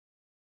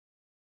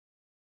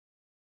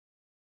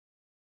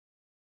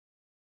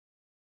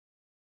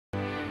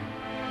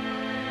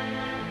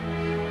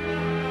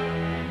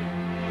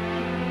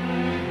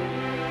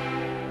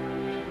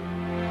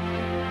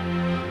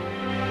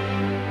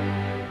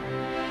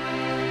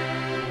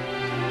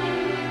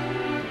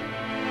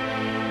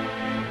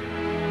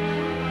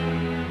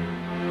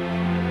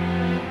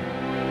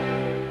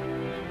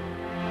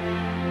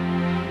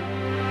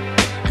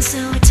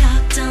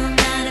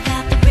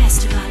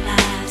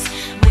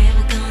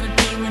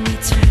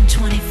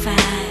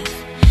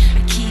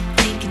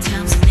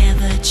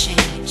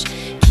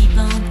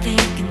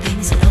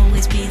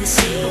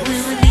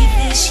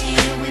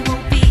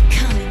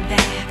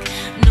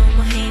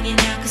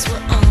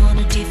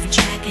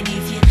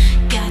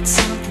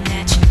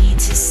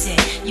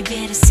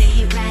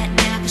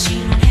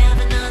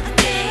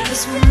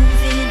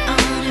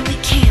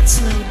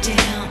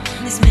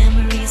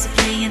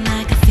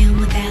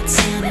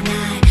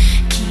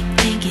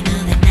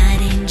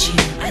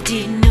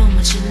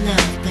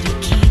love, but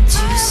it came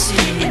too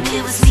soon. And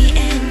it was me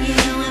and you,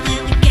 and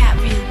when we got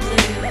real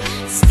blue,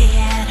 stay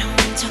at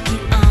home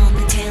talking on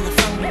the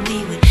telephone, and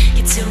we would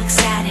get so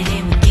excited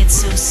and we'd get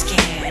so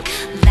scared,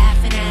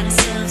 laughing at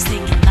ourselves,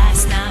 thinking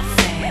life's not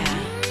fair.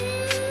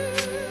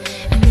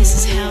 And this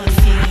is how it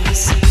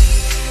feels.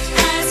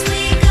 As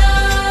we go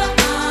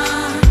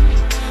on,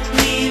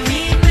 we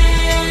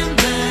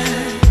remember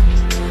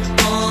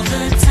all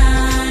the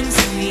times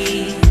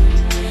we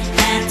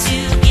had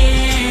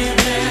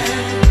together.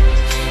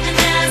 And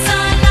as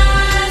our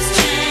lives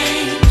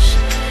change,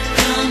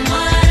 come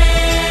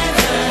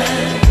whatever,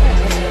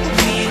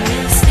 we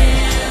will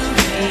still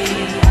be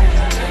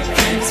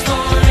friends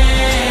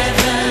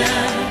forever.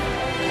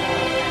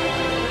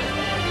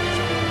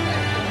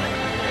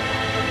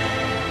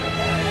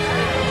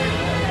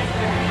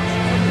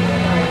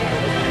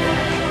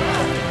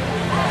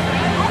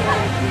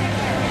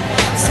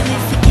 So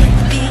if we get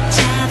the big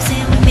jobs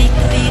and we make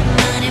the big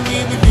money,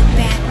 when we look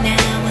back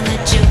now, will the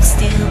jokes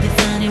still be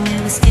funny?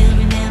 Will we still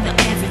remember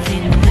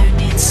everything we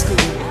learned in school?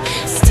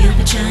 Still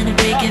be trying to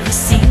break every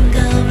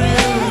single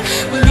rule?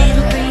 Will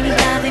little brainy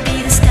Bobby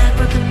be the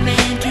stockbroker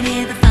man? Can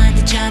he ever find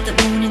a job that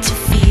won't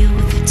interfere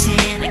with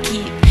routine? I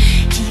keep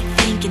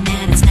thinking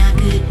that it's not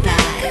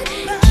goodbye.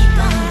 Keep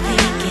on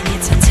thinking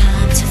it's our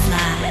time to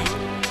fly.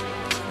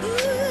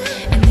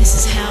 And this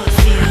is how it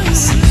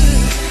feels.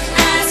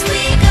 As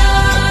we go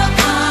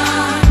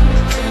on,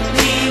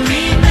 we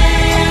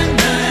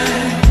remember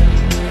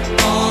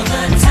all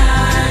the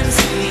times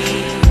we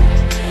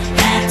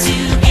had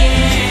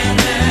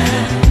together.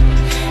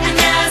 And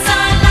as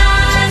our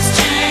lives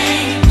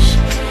change,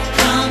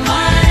 come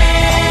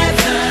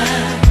whatever,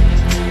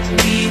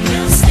 we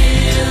will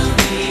still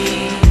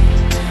be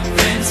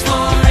friends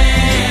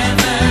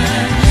forever.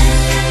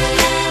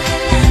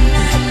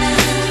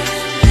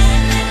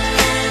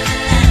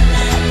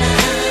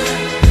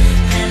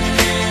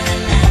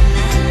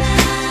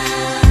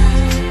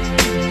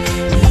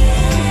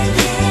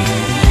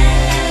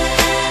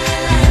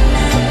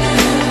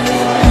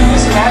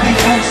 Miss Abby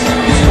Thompson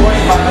is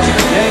joined by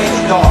Mr. James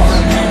Dawes.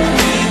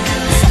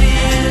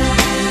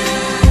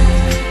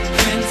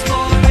 Friends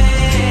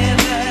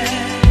forever.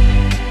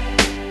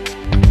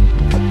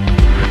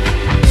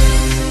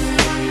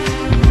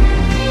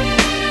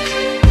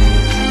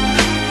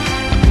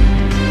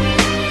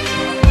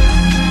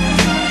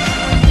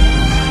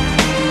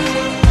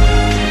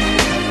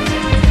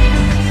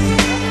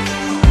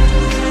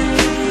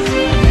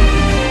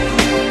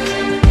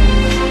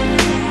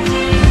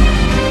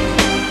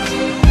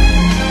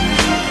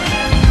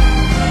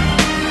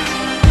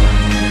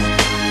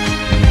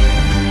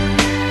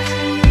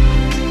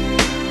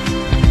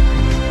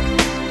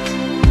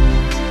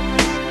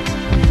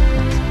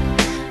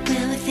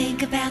 Will we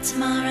think about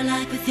tomorrow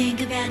like we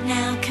think about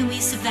now? Can we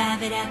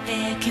survive it out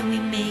there? Can we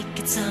make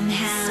it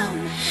somehow?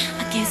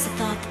 I guess I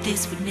thought that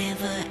this would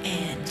never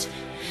end,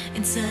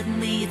 and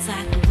suddenly it's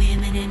like the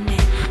women and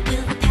men.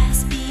 Will the